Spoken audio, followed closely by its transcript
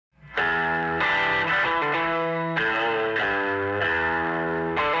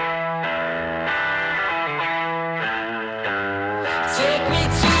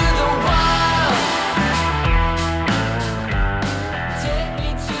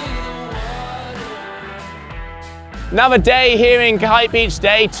Another day here in Kite Beach,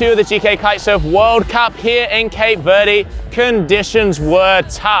 day 2 of the GKA Kite-Surf World Cup here in Cape Verde. Conditions were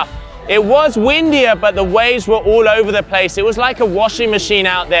tough. It was windier, but the waves were all over the place. It was like a washing machine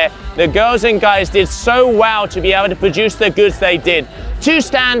out there. The girls and guys did so well to be able to produce the goods they did. 2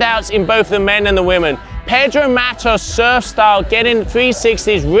 standouts in both the men and the women. Pedro Matos surf style, getting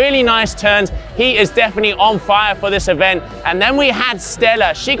 360s, really nice turns. He is definitely on fire for this event. And then we had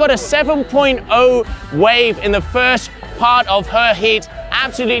Stella. She got a 7.0 wave in the first part of her heat,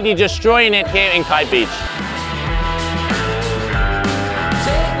 absolutely destroying it here in Kite Beach.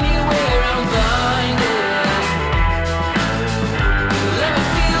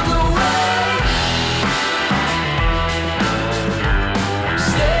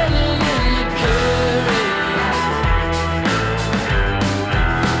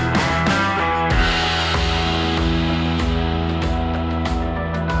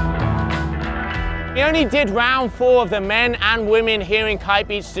 We only did round 4 of the men and women here in Kite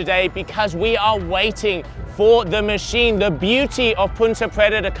Beach today because we are waiting for the machine, the beauty of Ponta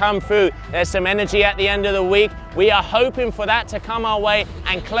Preta to come through. There's some energy at the end of the week. We are hoping for that to come our way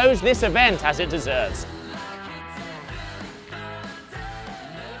and close this event as it deserves.